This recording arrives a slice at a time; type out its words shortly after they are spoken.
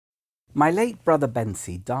My late brother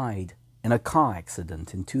Bensi died in a car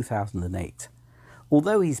accident in 2008.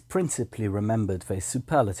 Although he's principally remembered for his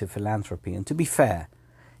superlative philanthropy, and to be fair,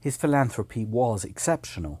 his philanthropy was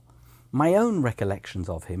exceptional, my own recollections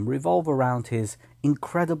of him revolve around his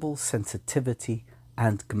incredible sensitivity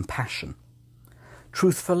and compassion.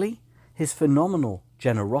 Truthfully, his phenomenal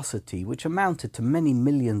generosity, which amounted to many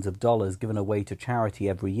millions of dollars given away to charity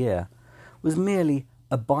every year, was merely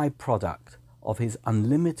a byproduct of his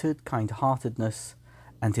unlimited kind-heartedness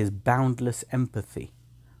and his boundless empathy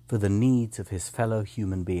for the needs of his fellow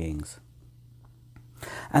human beings.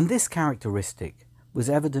 And this characteristic was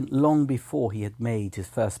evident long before he had made his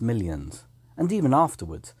first millions, and even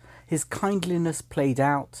afterwards. His kindliness played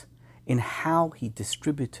out in how he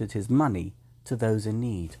distributed his money to those in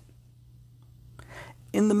need.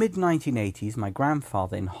 In the mid-1980s, my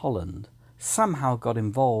grandfather in Holland somehow got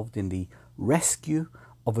involved in the rescue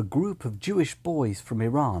of a group of Jewish boys from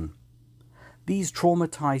Iran. These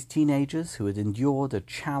traumatized teenagers who had endured a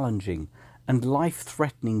challenging and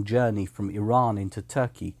life-threatening journey from Iran into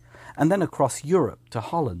Turkey and then across Europe to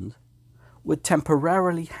Holland were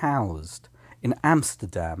temporarily housed in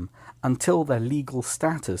Amsterdam until their legal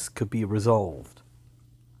status could be resolved.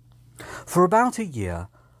 For about a year,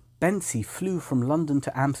 Bensi flew from London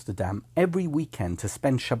to Amsterdam every weekend to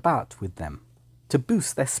spend Shabbat with them, to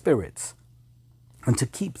boost their spirits and to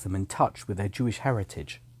keep them in touch with their Jewish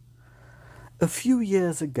heritage. A few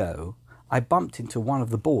years ago, I bumped into one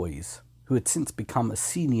of the boys, who had since become a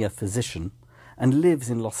senior physician and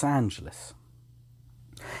lives in Los Angeles.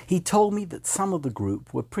 He told me that some of the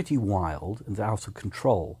group were pretty wild and out of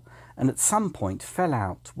control, and at some point fell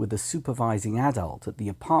out with a supervising adult at the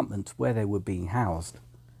apartment where they were being housed.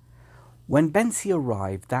 When Bensi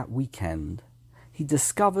arrived that weekend, he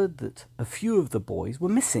discovered that a few of the boys were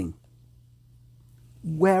missing.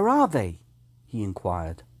 "Where are they?" he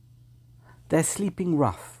inquired. "They're sleeping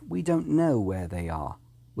rough. We don't know where they are,"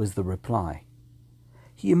 was the reply.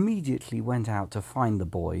 He immediately went out to find the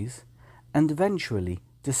boys and eventually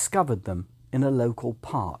discovered them in a local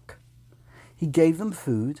park. He gave them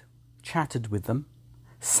food, chatted with them,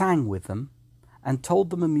 sang with them, and told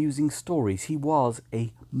them amusing stories. He was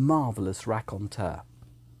a marvelous raconteur.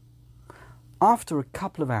 After a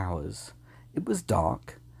couple of hours, it was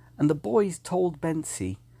dark, and the boys told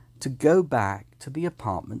Bensi to go back to the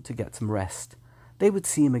apartment to get some rest. They would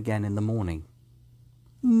see him again in the morning.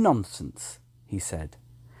 "Nonsense," he said.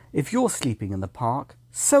 "If you're sleeping in the park,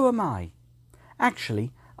 so am I.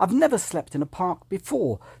 Actually, I've never slept in a park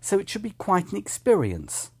before, so it should be quite an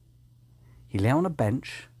experience." He lay on a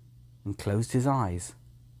bench and closed his eyes.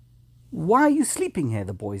 "Why are you sleeping here?"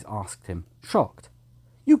 the boys asked him, shocked.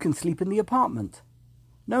 "You can sleep in the apartment."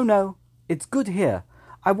 No, it's good here.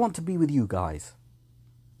 I want to be with you guys."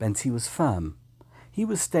 Bensi was firm. He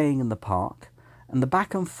was staying in the park, and the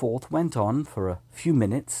back and forth went on for a few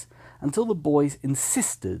minutes until the boys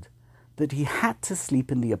insisted that he had to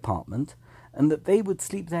sleep in the apartment and that they would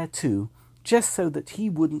sleep there too, just so that he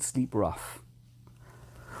wouldn't sleep rough.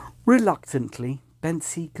 Reluctantly,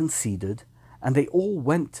 Bensi conceded, and they all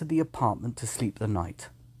went to the apartment to sleep the night.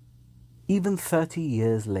 Even 30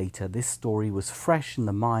 years later, this story was fresh in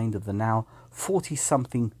the mind of the now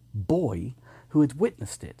 40-something boy who had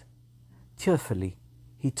witnessed it. Tearfully,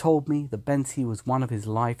 he told me that Bensi was one of his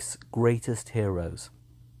life's greatest heroes.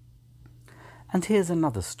 And here's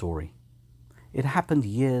another story. It happened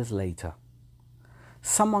years later.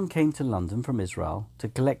 Someone came to London from Israel to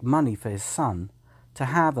collect money for his son to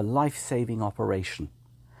have a life-saving operation.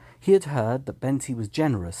 He had heard that Bensi was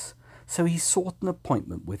generous, so he sought an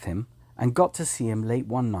appointment with him and got to see him late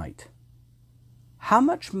one night. "How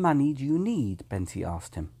much money do you need?" Bensi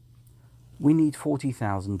asked him. "We need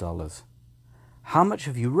 $40,000. "How much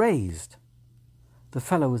have you raised?" The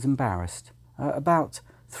fellow was embarrassed. About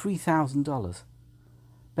 $3,000.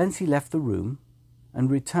 Bensi left the room and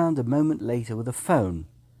returned a moment later with a phone.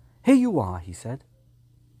 "Here you are," he said.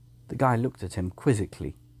 The guy looked at him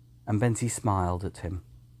quizzically, and Bensi smiled at him.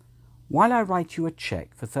 "While I write you a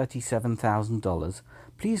check for $37,000,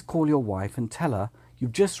 please call your wife and tell her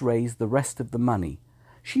you've just raised the rest of the money.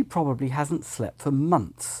 She probably hasn't slept for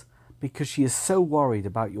months because she is so worried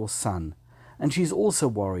about your son, and she's also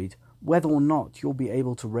worried whether or not you'll be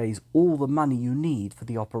able to raise all the money you need for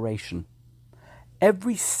the operation.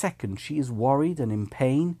 Every second she is worried and in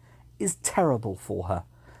pain is terrible for her.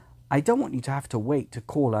 I don't want you to have to wait to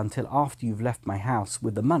call her until after you've left my house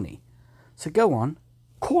with the money. So go on,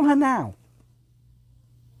 call her now."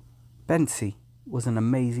 Bensi was an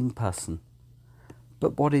amazing person.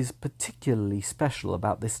 But what is particularly special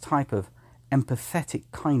about this type of empathetic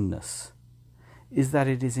kindness is that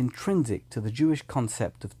it is intrinsic to the Jewish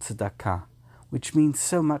concept of tzedakah, which means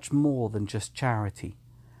so much more than just charity.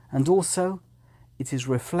 And also, it is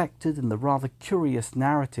reflected in the rather curious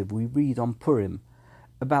narrative we read on Purim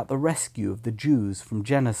about the rescue of the Jews from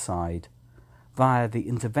genocide via the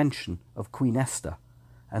intervention of Queen Esther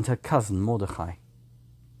and her cousin Mordechai.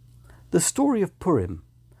 The story of Purim,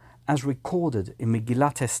 as recorded in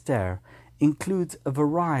Megillat Esther, includes a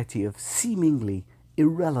variety of seemingly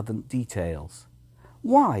irrelevant details.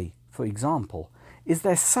 Why, for example, is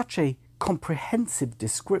there such a comprehensive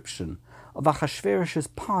description of Achashverosh's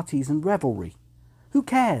parties and revelry? Who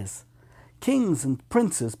cares? Kings and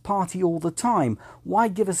princes party all the time. Why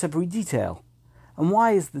give us every detail? And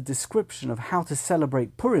why is the description of how to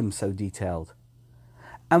celebrate Purim so detailed?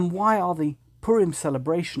 And why are the Purim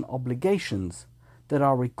celebration obligations that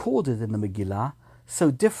are recorded in the Megillah so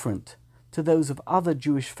different to those of other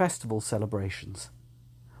Jewish festival celebrations?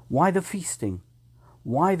 Why the feasting?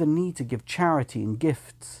 Why the need to give charity and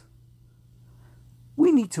gifts?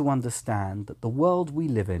 We need to understand that the world we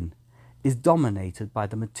live in is dominated by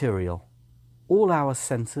the material. All our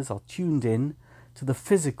senses are tuned in to the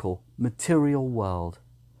physical, material world.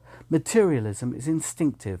 Materialism is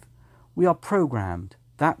instinctive. We are programmed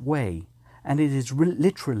that way, and it is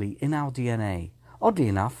literally in our DNA. Oddly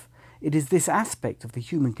enough, it is this aspect of the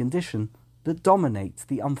human condition that dominates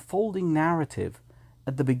the unfolding narrative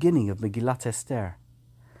at the beginning of Megillat Esther.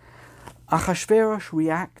 Achashverosh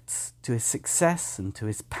reacts to his success and to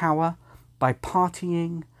his power by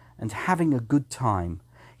partying and having a good time.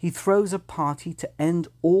 He throws a party to end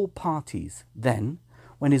all parties. Then,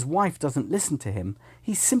 when his wife doesn't listen to him,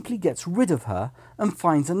 he simply gets rid of her and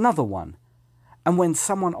finds another one. And when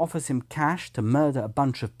someone offers him cash to murder a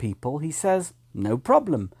bunch of people, he says, "No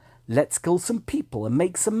problem, let's kill some people and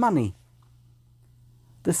make some money."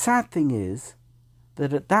 The sad thing is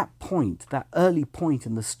that at that point, that early point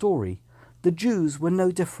in the story, the Jews were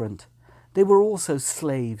no different. They were also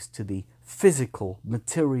slaves to the physical,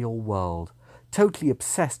 material world, totally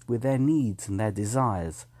obsessed with their needs and their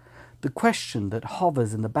desires. The question that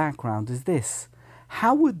hovers in the background is this: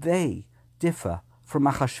 how would they differ from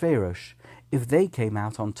Achashverosh if they came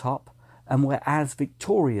out on top and were as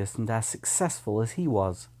victorious and as successful as he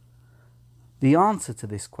was? The answer to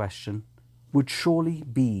this question would surely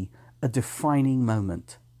be a defining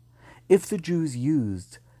moment. If the Jews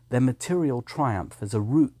used their material triumph as a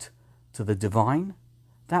route to the divine,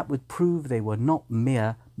 that would prove they were not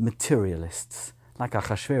mere materialists like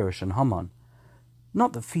Achashverosh and Haman.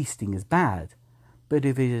 Not that feasting is bad, but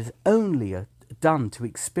if it is only done to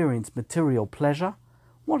experience material pleasure,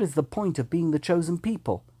 what is the point of being the chosen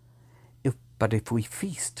people? But if we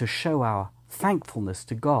feast to show our thankfulness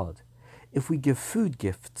to God, if we give food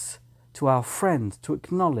gifts to our friends to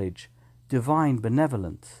acknowledge divine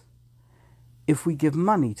benevolence, if we give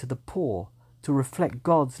money to the poor to reflect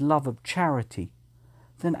God's love of charity,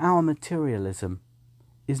 then our materialism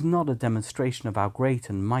is not a demonstration of how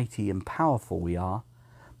great and mighty and powerful we are,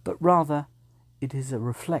 but rather it is a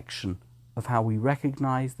reflection of how we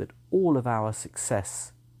recognize that all of our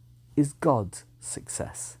success is God's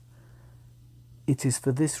success. It is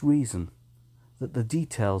for this reason that the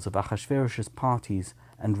details of Achashverosh's parties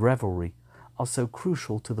and revelry are so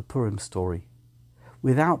crucial to the Purim story.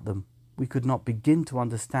 Without them, we could not begin to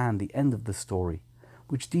understand the end of the story,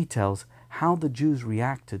 which details how the Jews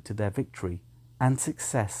reacted to their victory and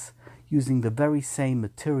success using the very same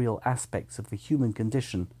material aspects of the human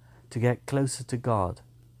condition to get closer to God,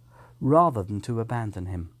 rather than to abandon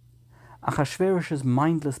him. Achashverosh's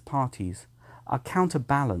mindless parties are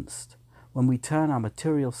counterbalanced when we turn our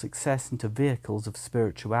material success into vehicles of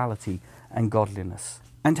spirituality and godliness.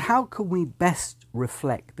 And how can we best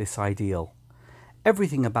reflect this ideal?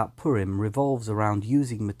 Everything about Purim revolves around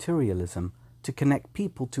using materialism to connect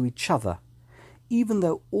people to each other, even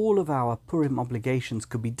though all of our Purim obligations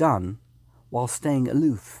could be done while staying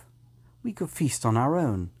aloof. We could feast on our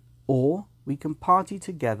own, or we can party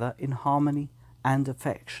together in harmony and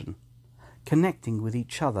affection, connecting with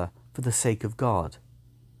each other for the sake of God.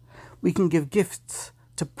 We can give gifts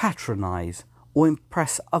to patronize or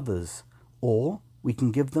impress others, or we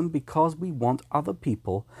can give them because we want other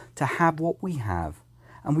people to have what we have,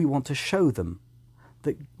 and we want to show them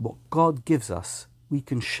that what God gives us we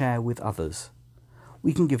can share with others.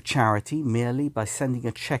 We can give charity merely by sending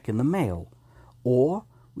a check in the mail, or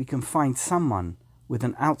we can find someone with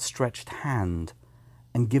an outstretched hand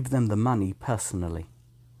and give them the money personally.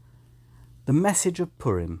 The message of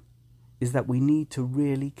Purim is that we need to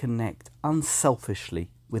really connect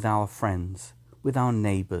unselfishly with our friends, with our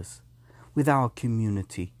neighbors, with our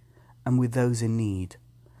community, and with those in need.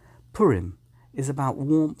 Purim is about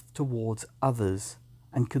warmth towards others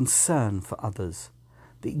and concern for others,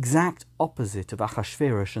 the exact opposite of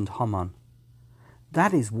Achashverosh and Haman.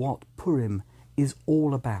 That is what Purim is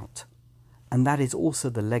all about, and that is also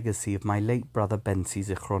the legacy of my late brother Bentzi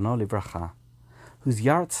Zichrono Livracha, whose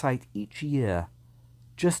yahrzeit each year,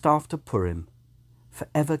 just after Purim,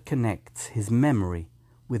 forever connects his memory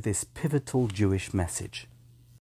with this pivotal Jewish message.